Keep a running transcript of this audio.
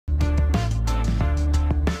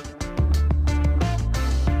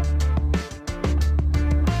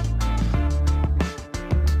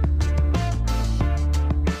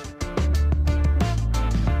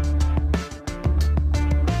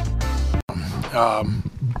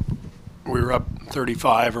We were up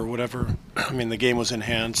 35 or whatever. I mean, the game was in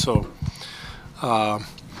hand, so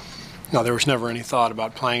no, there was never any thought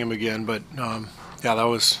about playing him again. But yeah, that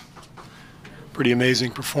was pretty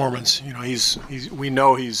amazing performance. You know, we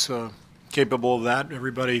know he's capable of that.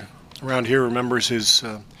 Everybody around here remembers his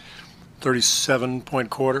 37-point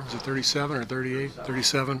quarter. Was it 37 or 38?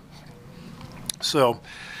 37. So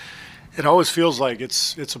it always feels like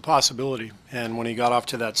it's a possibility. And when he got off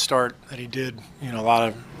to that start that he did, you know,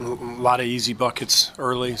 a lot of easy buckets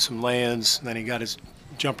early, some lay-ins, and then he got his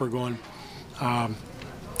jumper going.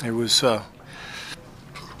 It was kind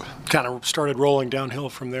of started rolling downhill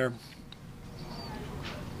from there.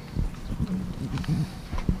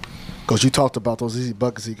 Coach, you talked about those easy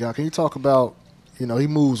buckets he got. Can you talk about, you know, he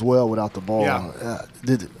moves well without the ball. Yeah.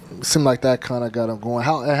 Did it seem like that kind of got him going?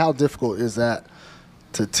 How difficult is that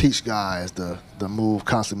to teach guys the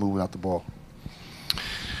constantly move without the ball?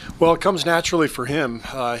 Well, it comes naturally for him.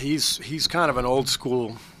 He's kind of an old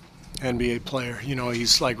school NBA player. You know,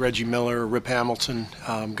 he's like Reggie Miller, Rip Hamilton,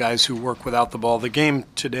 guys who work without the ball. The game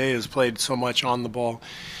today is played so much on the ball,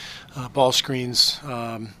 ball screens,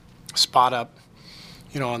 spot up,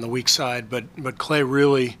 you know, on the weak side. But Klay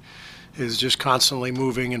really is just constantly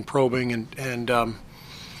moving and probing, and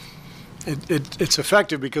it's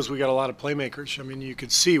effective because we got a lot of playmakers. I mean, you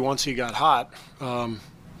could see once he got hot,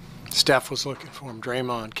 Steph was looking for him,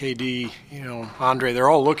 Draymond, KD, you know, Andre, they're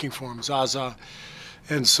all looking for him, Zaza.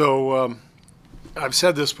 And so I've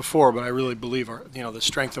said this before, but I really believe the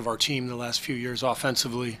strength of our team the last few years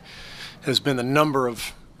offensively has been the number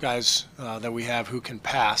of guys that we have who can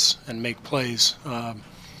pass and make plays.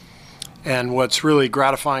 And what's really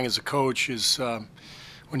gratifying as a coach is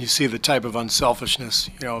when you see the type of unselfishness.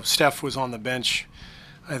 You know, Steph was on the bench,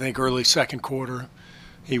 I think, early second quarter.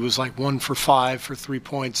 He was like 1 for 5 for 3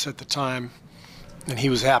 points at the time. And he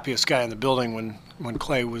was the happiest guy in the building when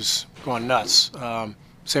Klay was going nuts.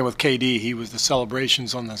 Same with KD. He was the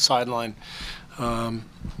celebrations on the sideline.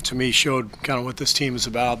 To me, showed kind of what this team is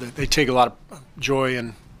about. They take a lot of joy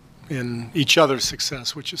in each other's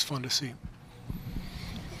success, which is fun to see.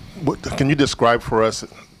 Can you describe for us,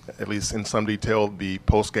 at least in some detail, the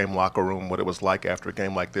post-game locker room, what it was like after a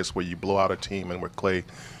game like this where you blow out a team and where Klay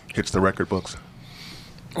hits the record books?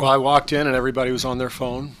 Well, I walked in and everybody was on their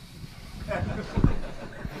phone.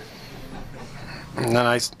 And then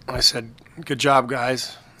I said, "Good job,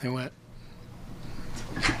 guys." They went.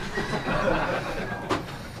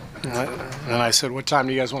 And I said, "What time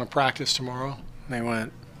do you guys want to practice tomorrow?" And they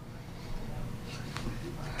went.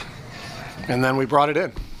 And then we brought it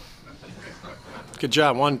in. Good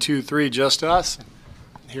job. 1, 2, 3, just us.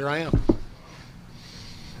 Here I am.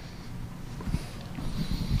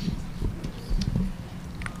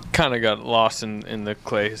 Kind of got lost in the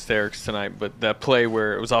Klay hysterics tonight, but that play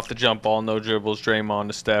where it was off the jump ball, no dribbles, Draymond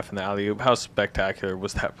to Steph and the alley-oop, how spectacular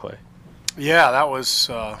was that play? Yeah, that was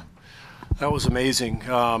amazing.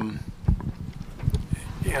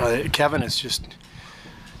 You know, Kevin is just,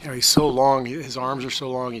 you know, he's so long, his arms are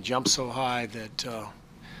so long, he jumps so high that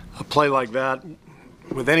a play like that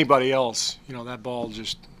with anybody else, you know, that ball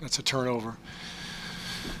that's a turnover.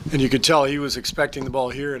 And you could tell he was expecting the ball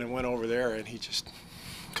here and it went over there, and he just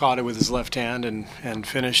caught it with his left hand and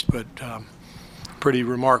finished. But pretty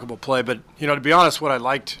remarkable play. But, you know, to be honest, what I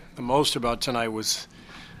liked the most about tonight was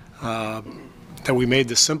that we made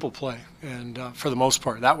the simple play. And for the most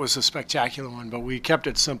part, that was a spectacular one. But we kept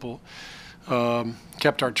it simple,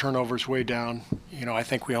 kept our turnovers way down. You know, I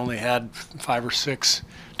think we only had 5 or 6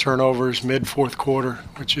 turnovers mid-fourth quarter,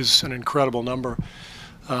 which is an incredible number.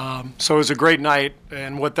 So it was a great night.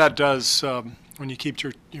 And what that does, when you keep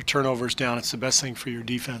your turnovers down, it's the best thing for your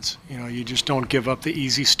defense. You know, you just don't give up the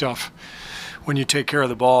easy stuff when you take care of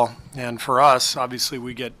the ball. And for us, obviously,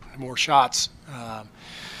 we get more shots.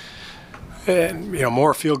 And, you know,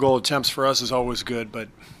 more field goal attempts for us is always good, but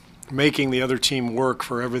making the other team work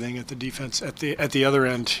for everything at the defense at the other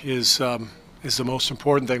end is the most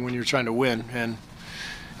important thing when you're trying to win. And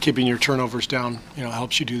keeping your turnovers down, you know,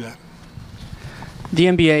 helps you do that. The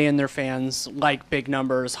NBA and their fans like big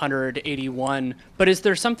numbers, 181. But is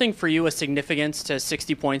there something for you, a significance to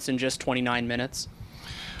 60 points in just 29 minutes?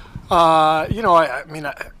 You know, I mean,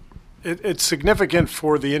 it's significant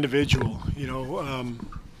for the individual. You know,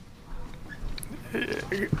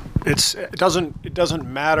 it doesn't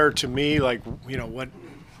matter to me, like, you know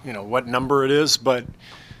what number it is, but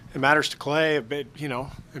it matters to Klay. You know,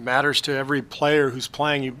 it matters to every player who's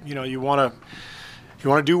playing. You know, you want to. you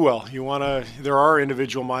want to do well. You want to. There are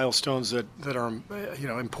individual milestones that are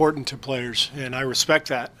important to players, and I respect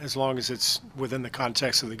that as long as it's within the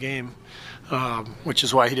context of the game, which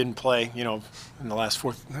is why he didn't play, in the last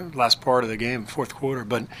part of the game, fourth quarter.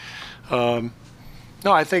 But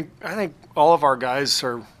no, I think all of our guys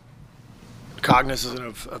are cognizant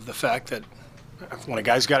of the fact that when a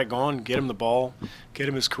guy's got it going, get him the ball, get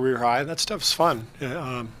him his career high. That stuff's fun.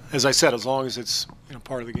 As I said, as long as it's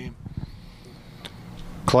part of the game.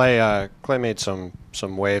 Klay made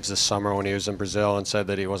some waves this summer when he was in Brazil and said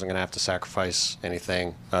that he wasn't going to have to sacrifice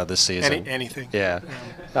anything this season. Anything. Yeah.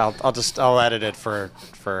 I'll edit it for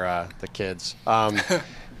the kids.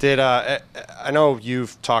 I know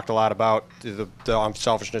you've talked a lot about the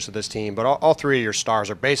unselfishness of this team, but all three of your stars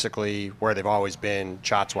are basically where they've always been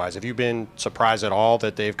shots-wise. Have you been surprised at all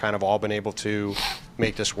that they've kind of all been able to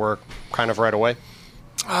make this work kind of right away?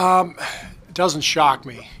 It doesn't shock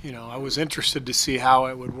me. I was interested to see how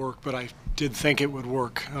it would work, but I did think it would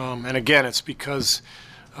work. And again, it's because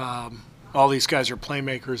all these guys are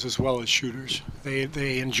playmakers as well as shooters.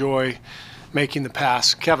 They enjoy making the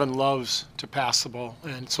pass. Kevin loves to pass the ball,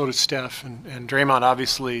 and so does Steph. And Draymond,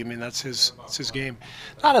 obviously, that's his game.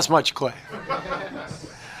 Not as much Klay.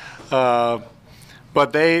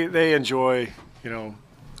 But they enjoy,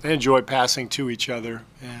 passing to each other.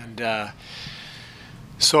 And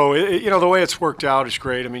so, the way it's worked out is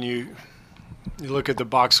great. You look at the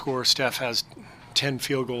box score, Steph has 10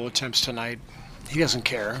 field goal attempts tonight. He doesn't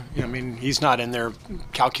care. He's not in there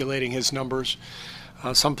calculating his numbers.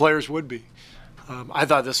 Some players would be. I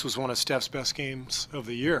thought this was one of Steph's best games of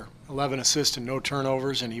the year. 11 assists and no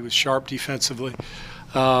turnovers, and he was sharp defensively.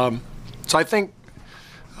 So I think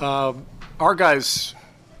our guys,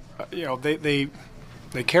 they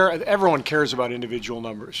care. Everyone cares about individual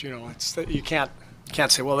numbers. It's that you can't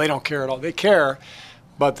say, well, they don't care at all. They care,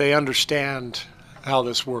 but they understand how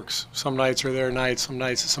this works. Some nights are their nights, some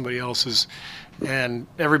nights it's somebody else's, and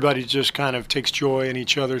everybody just kind of takes joy in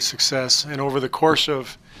each other's success. And over the course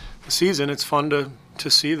of the season, it's fun to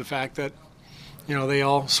see the fact that they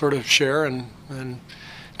all sort of share and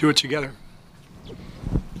do it together.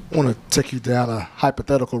 I want to take you down a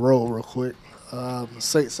hypothetical road real quick.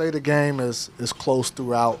 Say the game is close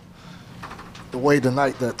throughout.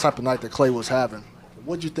 The type of night that Klay was having,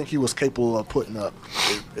 what do you think he was capable of putting up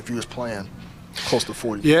if he was playing close to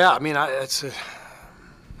 40? Yeah,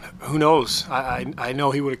 who knows? I know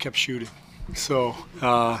he would have kept shooting. So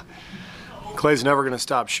Klay's never going to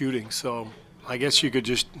stop shooting. So I guess you could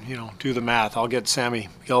just, do the math. I'll get Sammy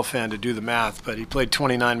Gelfand to do the math, but he played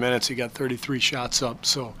 29 minutes. He got 33 shots up,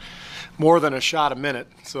 so more than a shot a minute.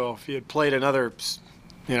 So if he had played another,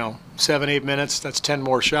 7-8 minutes, that's 10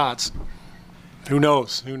 more shots. Who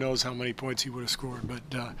knows? Who knows how many points he would have scored? But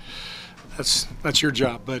that's your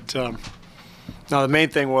job. But now the main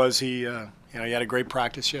thing was he had a great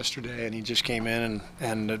practice yesterday, and he just came in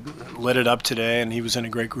and lit it up today, and he was in a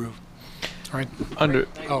great groove. All right.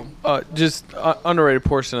 Underrated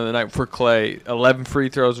portion of the night for Klay, 11 free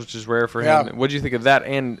throws, which is rare for him. What do you think of that?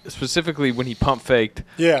 And specifically when he pump faked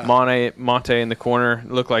Monte in the corner,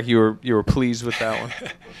 it looked like you were pleased with that one.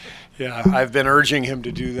 Yeah, I've been urging him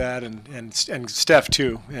to do that, and Steph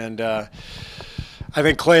too. And I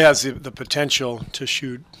think Klay has the potential to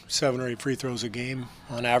shoot 7 or 8 free throws a game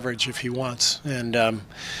on average if he wants. And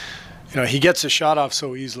he gets a shot off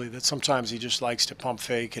so easily that sometimes he just likes to pump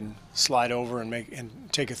fake and slide over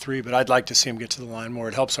and take a three. But I'd like to see him get to the line more.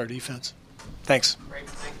 It helps our defense. Thanks. Great.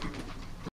 Thank you.